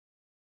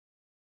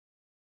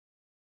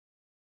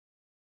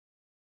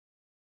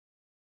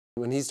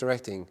When he's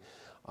directing,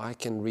 I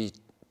can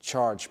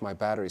recharge my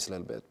batteries a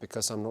little bit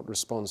because I'm not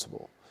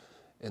responsible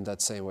in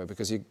that same way,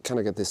 because you kind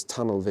of get this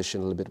tunnel vision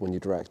a little bit when you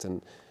direct,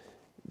 and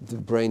the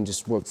brain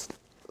just works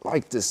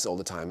like this all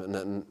the time. And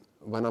then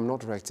when I'm not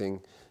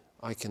directing,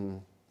 I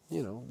can,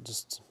 you know,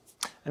 just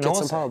get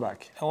some power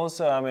back.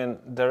 Also, I mean,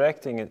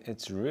 directing,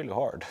 it's really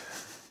hard.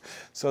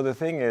 So the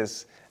thing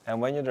is, and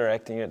when you're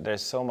directing it,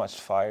 there's so much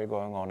fire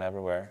going on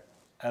everywhere.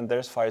 And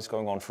there's fires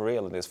going on for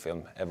real in this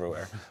film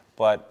everywhere.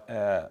 But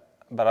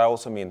I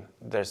also mean,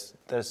 there's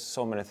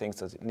so many things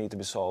that need to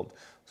be solved.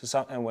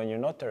 So and when you're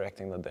not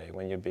directing the day,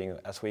 when you're being,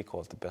 as we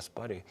call it, the best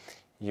buddy,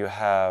 you're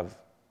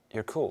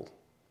cool.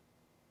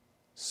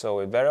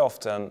 So very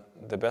often,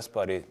 the best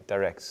buddy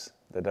directs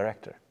the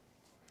director.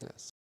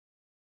 Yes.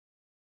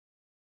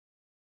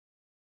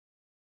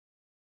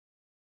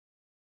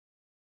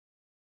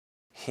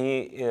 He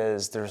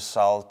is the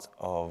result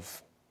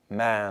of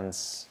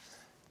man's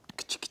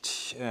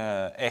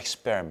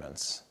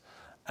experiments.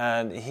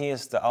 And he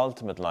is the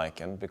ultimate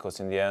Lycan,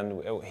 because in the end,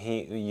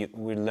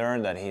 we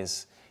learn that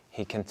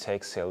he can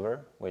take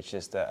silver, which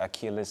is the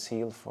Achilles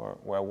heel for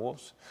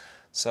werewolves.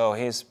 So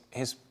he's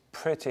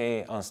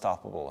pretty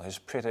unstoppable. He's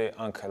pretty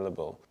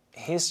unkillable.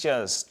 He's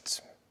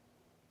just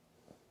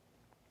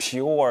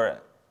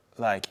pure,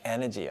 like,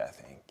 energy, I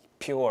think.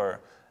 Pure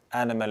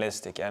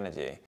animalistic energy.